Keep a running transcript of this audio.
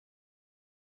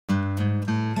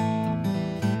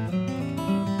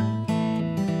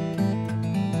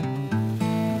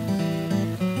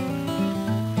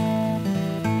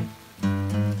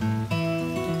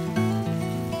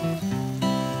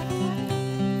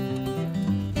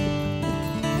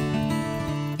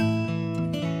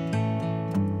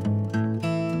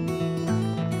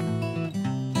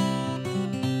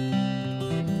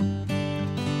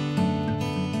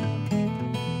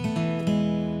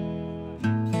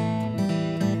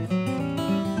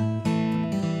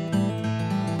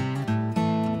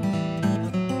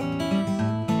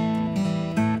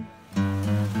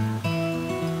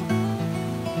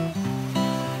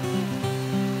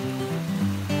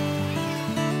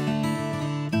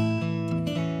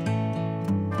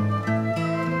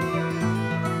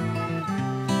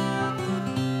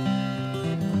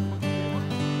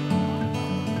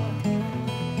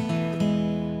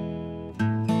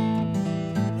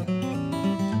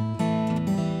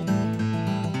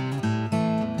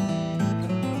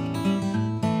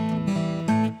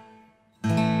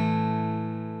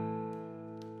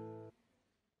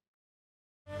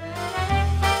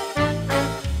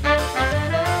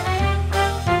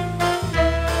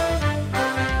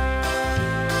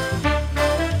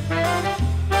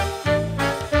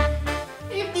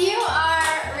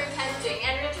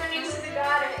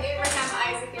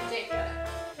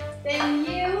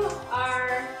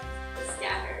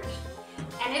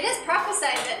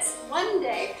prophesied that one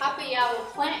day Papa Yah will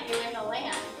plant you in the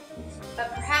land.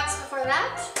 But perhaps before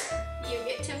that, you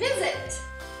get to visit.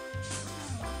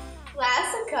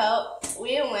 Last Sukkot,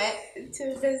 we went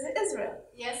to visit Israel.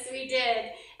 Yes, we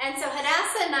did. And so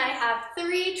Hadassah and I have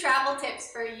 3 travel tips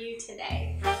for you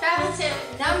today. Travel tip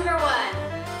number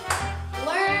 1.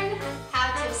 Learn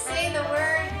how to say the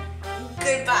word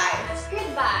Goodbye.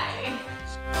 goodbye.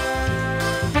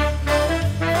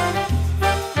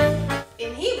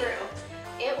 In Hebrew,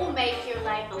 it will make your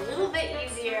life a little bit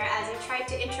easier as you try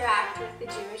to interact with the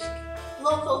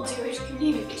local Jewish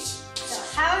community.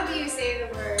 So how do you say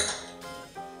the word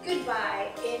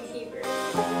goodbye in Hebrew?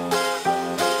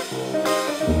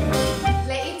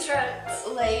 Leitrot.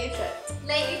 Leitrot.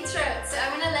 Leitrot. So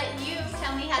I'm gonna let you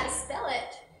tell me how to spell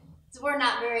it. We're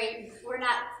not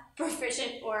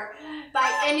proficient or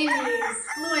by any means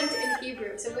fluent in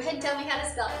Hebrew. So go ahead and tell me how to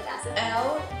spell it, Hadassah.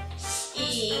 Leitra.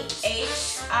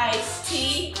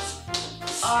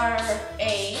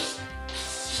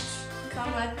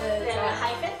 Come at the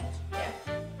hyphen? Yeah.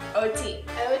 O-T.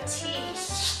 O-T. You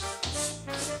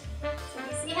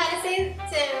see how to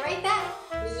write that?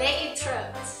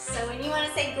 Leitrot. So when you want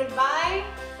to say goodbye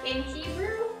in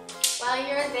Hebrew, while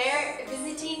you're there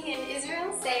visiting in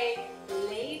Israel, say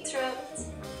Leitrot.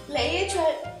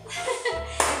 Leitrot.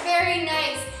 Very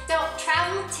nice. So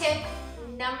travel tip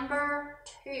number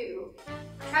 2.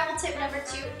 Travel tip number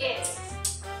 2 is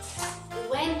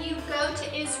when you go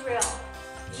to Israel,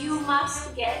 you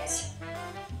must get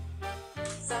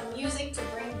some music to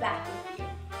bring back with you.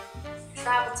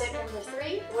 Travel tip number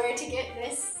 3, where to get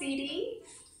this CD?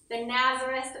 The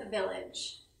Nazareth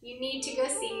Village. You need to go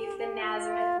see the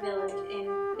Nazareth Village in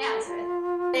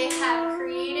Nazareth. They have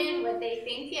created what they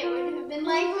think it would have been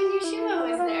like when Yahshua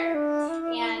was there.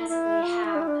 And they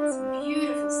have this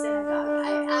beautiful synagogue.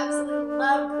 I absolutely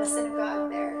love the synagogue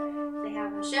there. They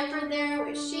have a shepherd there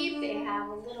with sheep. They have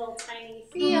a little tiny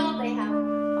field. They have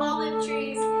olive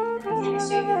trees. And they kind of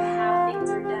show you how things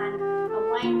are done. A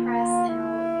wine press and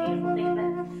all the beautiful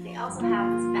things. But they also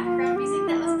have this background music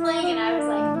that was playing. And I was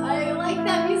like, I like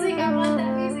that music. I want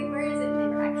that music. Where is it? And they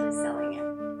were actually selling it.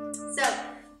 So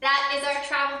that is our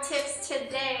travel tips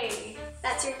today.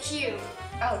 That's your cue.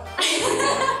 Oh,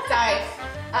 sorry.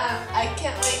 I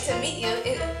can't wait to meet you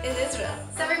in Israel.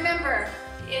 So remember,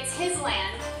 it's His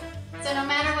land. So no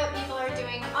matter what people are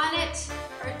doing on it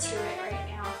or to it right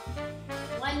now,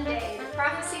 one day, the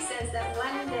prophecy says that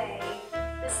one day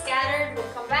the scattered will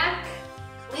come back,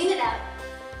 clean it up,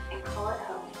 and call it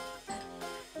home.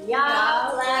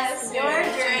 Yah bless your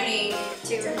journey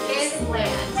to